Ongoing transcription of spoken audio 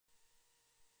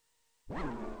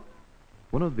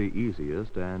One of the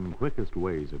easiest and quickest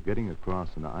ways of getting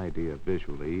across an idea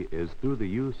visually is through the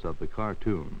use of the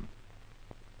cartoon.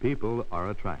 People are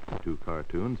attracted to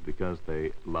cartoons because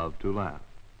they love to laugh.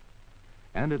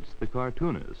 And it's the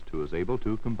cartoonist who is able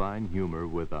to combine humor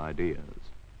with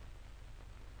ideas.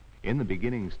 In the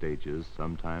beginning stages,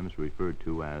 sometimes referred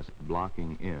to as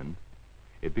blocking in,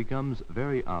 it becomes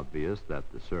very obvious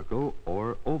that the circle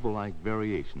or oval-like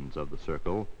variations of the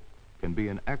circle can be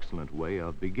an excellent way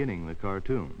of beginning the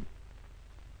cartoon.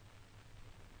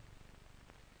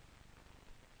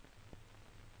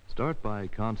 Start by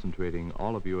concentrating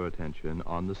all of your attention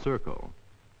on the circle.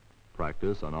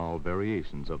 Practice on all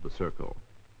variations of the circle.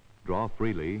 Draw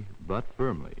freely but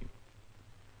firmly.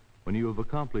 When you have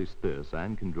accomplished this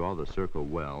and can draw the circle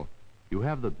well, you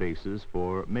have the basis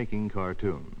for making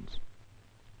cartoons.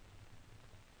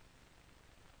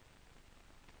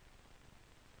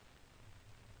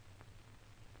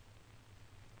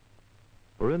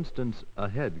 For instance, a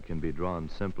head can be drawn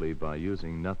simply by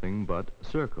using nothing but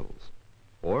circles,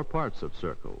 or parts of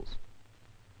circles.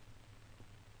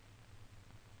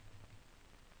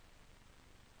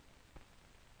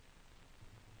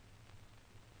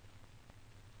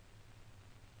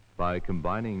 By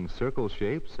combining circle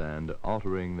shapes and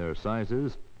altering their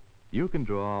sizes, you can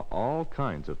draw all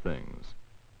kinds of things.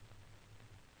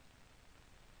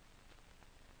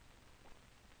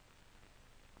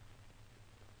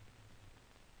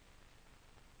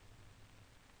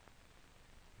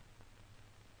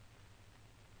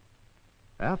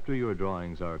 After your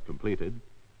drawings are completed,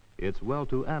 it's well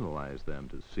to analyze them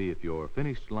to see if your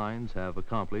finished lines have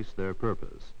accomplished their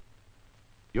purpose.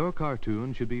 Your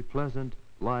cartoon should be pleasant,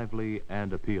 lively,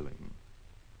 and appealing.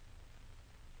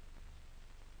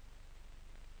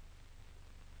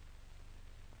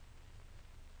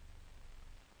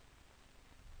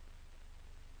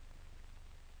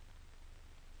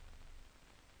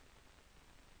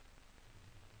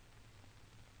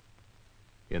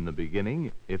 In the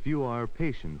beginning, if you are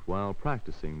patient while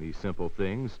practicing these simple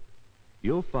things,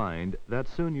 you'll find that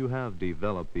soon you have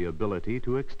developed the ability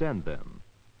to extend them.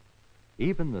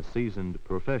 Even the seasoned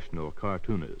professional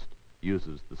cartoonist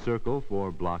uses the circle for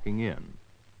blocking in.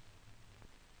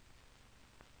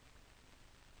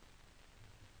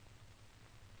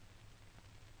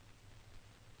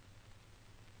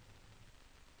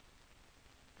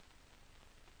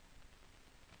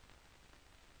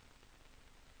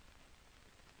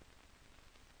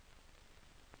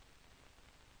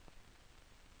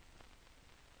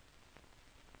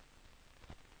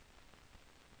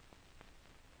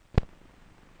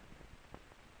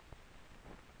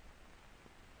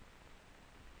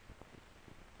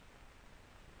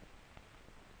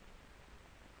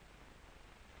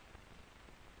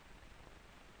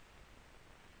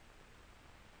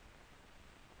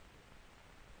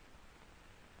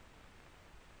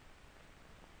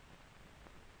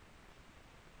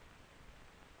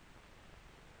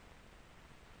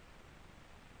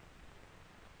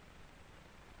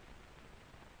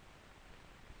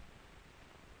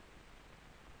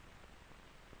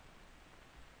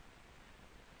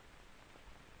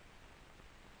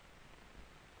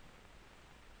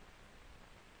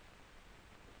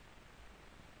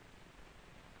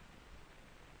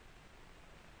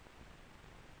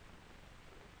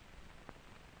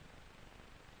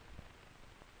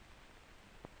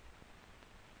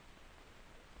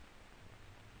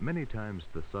 Many times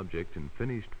the subject in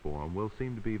finished form will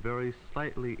seem to be very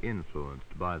slightly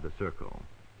influenced by the circle.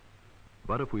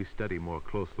 But if we study more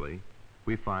closely,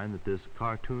 we find that this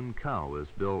cartoon cow is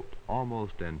built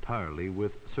almost entirely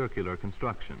with circular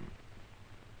construction.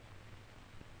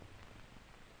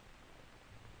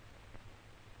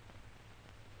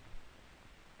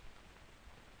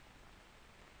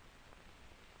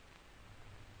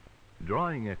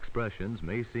 Drawing expressions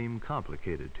may seem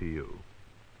complicated to you.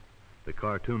 The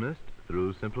cartoonist,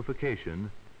 through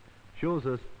simplification, shows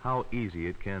us how easy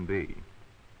it can be.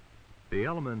 The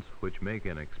elements which make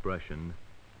an expression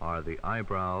are the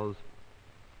eyebrows,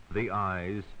 the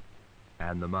eyes,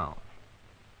 and the mouth.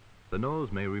 The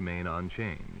nose may remain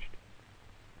unchanged.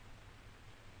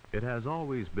 It has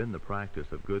always been the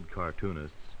practice of good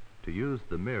cartoonists to use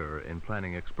the mirror in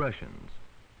planning expressions.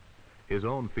 His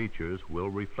own features will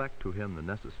reflect to him the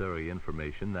necessary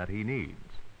information that he needs.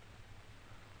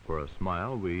 For a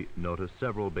smile, we notice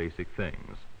several basic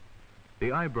things.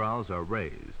 The eyebrows are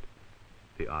raised.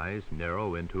 The eyes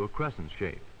narrow into a crescent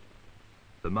shape.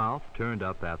 The mouth turned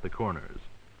up at the corners.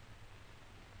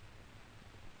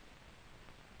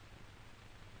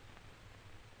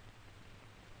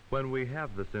 When we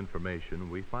have this information,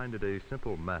 we find it a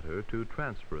simple matter to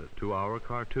transfer it to our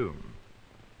cartoon.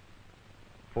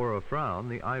 For a frown,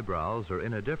 the eyebrows are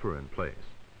in a different place.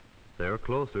 They're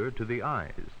closer to the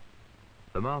eyes.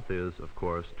 The mouth is, of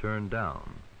course, turned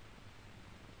down.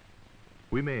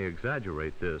 We may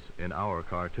exaggerate this in our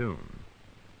cartoon.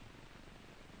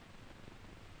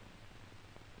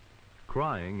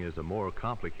 Crying is a more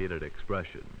complicated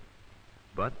expression,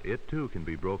 but it too can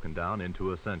be broken down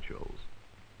into essentials.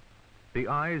 The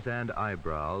eyes and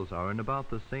eyebrows are in about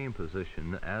the same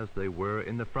position as they were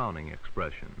in the frowning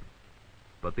expression,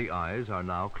 but the eyes are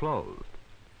now closed,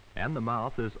 and the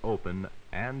mouth is open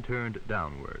and turned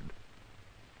downward.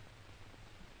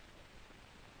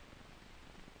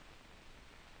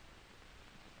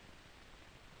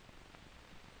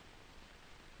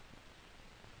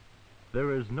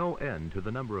 There is no end to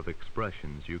the number of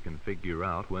expressions you can figure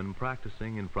out when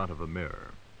practicing in front of a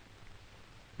mirror.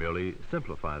 Merely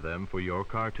simplify them for your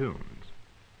cartoons.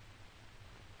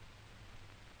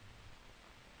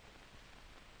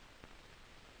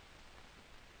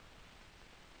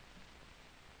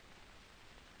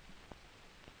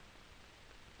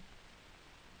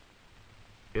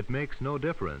 It makes no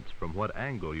difference from what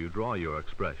angle you draw your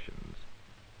expressions.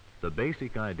 The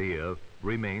basic idea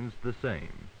remains the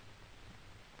same.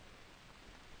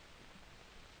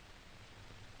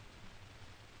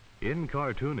 In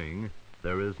cartooning,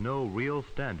 there is no real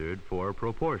standard for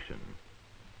proportion.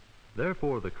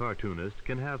 Therefore, the cartoonist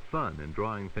can have fun in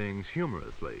drawing things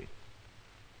humorously,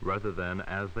 rather than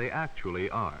as they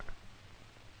actually are.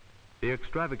 The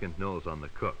extravagant nose on the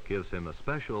cook gives him a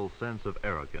special sense of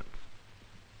arrogance.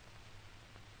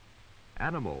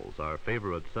 Animals are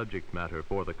favorite subject matter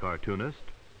for the cartoonist,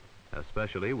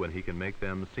 especially when he can make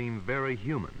them seem very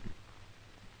human.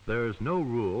 There's no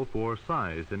rule for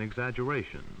size and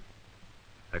exaggeration.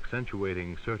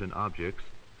 Accentuating certain objects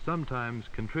sometimes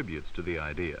contributes to the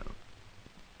idea.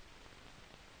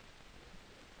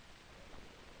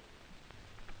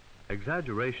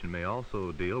 Exaggeration may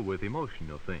also deal with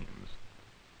emotional themes.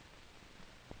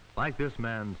 Like this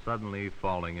man suddenly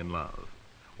falling in love.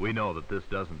 We know that this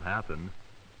doesn't happen,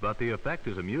 but the effect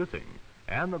is amusing,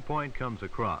 and the point comes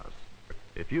across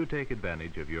if you take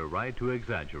advantage of your right to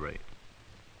exaggerate.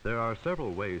 There are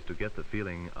several ways to get the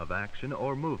feeling of action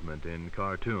or movement in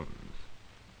cartoons.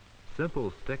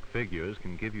 Simple stick figures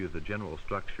can give you the general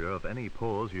structure of any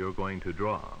pose you're going to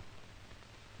draw.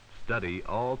 Study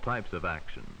all types of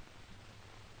action.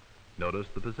 Notice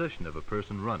the position of a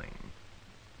person running.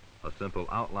 A simple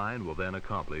outline will then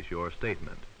accomplish your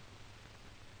statement.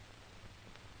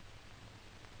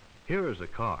 Here is a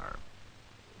car,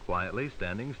 quietly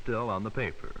standing still on the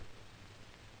paper.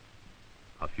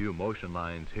 A few motion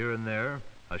lines here and there,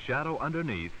 a shadow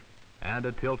underneath, and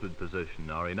a tilted position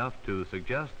are enough to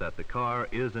suggest that the car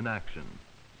is in action.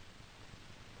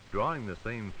 Drawing the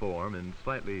same form in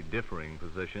slightly differing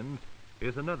positions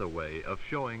is another way of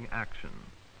showing action.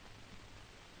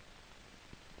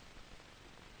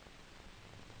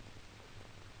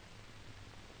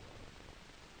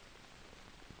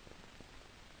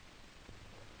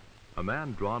 A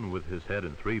man drawn with his head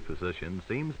in 3 positions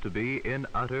seems to be in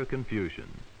utter confusion.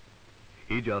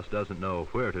 He just doesn't know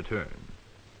where to turn.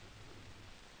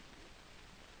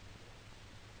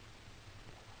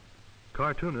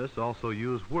 Cartoonists also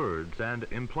use words and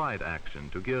implied action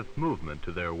to give movement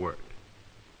to their work.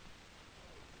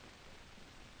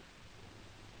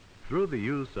 Through the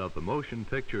use of the motion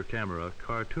picture camera,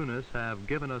 cartoonists have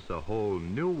given us a whole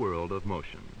new world of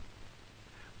motion.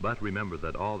 But remember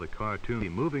that all the cartoons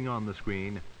moving on the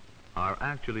screen are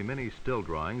actually many still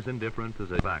drawings in different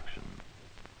positions of action.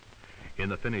 In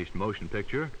the finished motion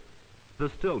picture, the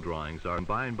still drawings are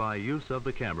combined by use of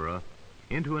the camera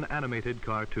into an animated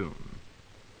cartoon.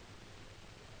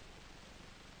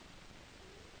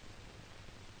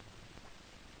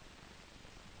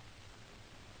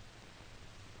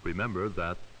 Remember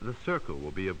that the circle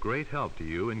will be of great help to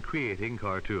you in creating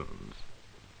cartoons.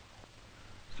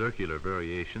 Circular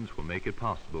variations will make it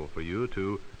possible for you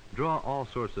to draw all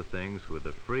sorts of things with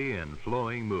a free and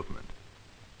flowing movement.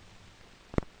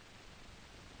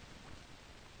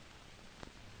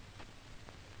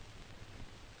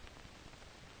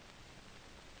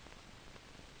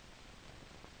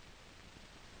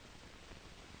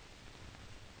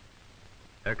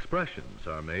 Expressions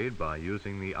are made by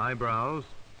using the eyebrows,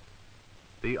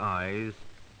 the eyes,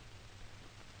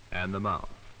 and the mouth.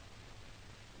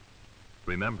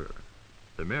 Remember,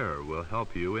 the mirror will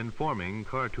help you in forming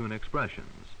cartoon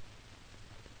expressions.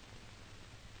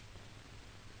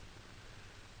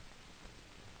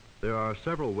 There are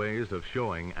several ways of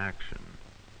showing action.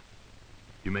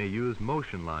 You may use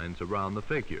motion lines around the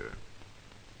figure.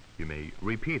 You may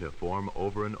repeat a form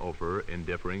over and over in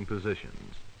differing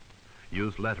positions.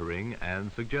 Use lettering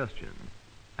and suggestion.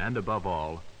 And above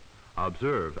all,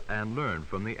 observe and learn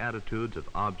from the attitudes of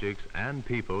objects and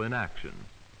people in action.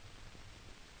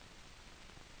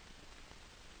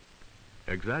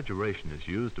 Exaggeration is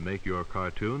used to make your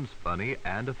cartoons funny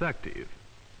and effective.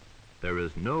 There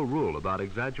is no rule about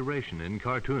exaggeration in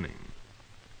cartooning.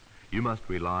 You must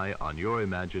rely on your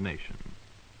imagination.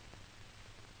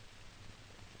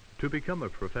 To become a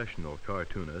professional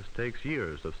cartoonist takes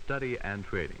years of study and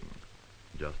training,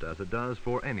 just as it does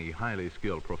for any highly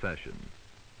skilled profession.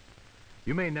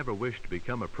 You may never wish to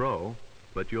become a pro,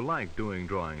 but you like doing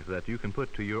drawings that you can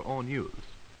put to your own use.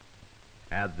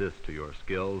 Add this to your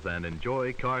skills and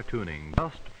enjoy cartooning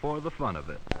just for the fun of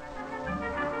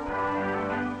it.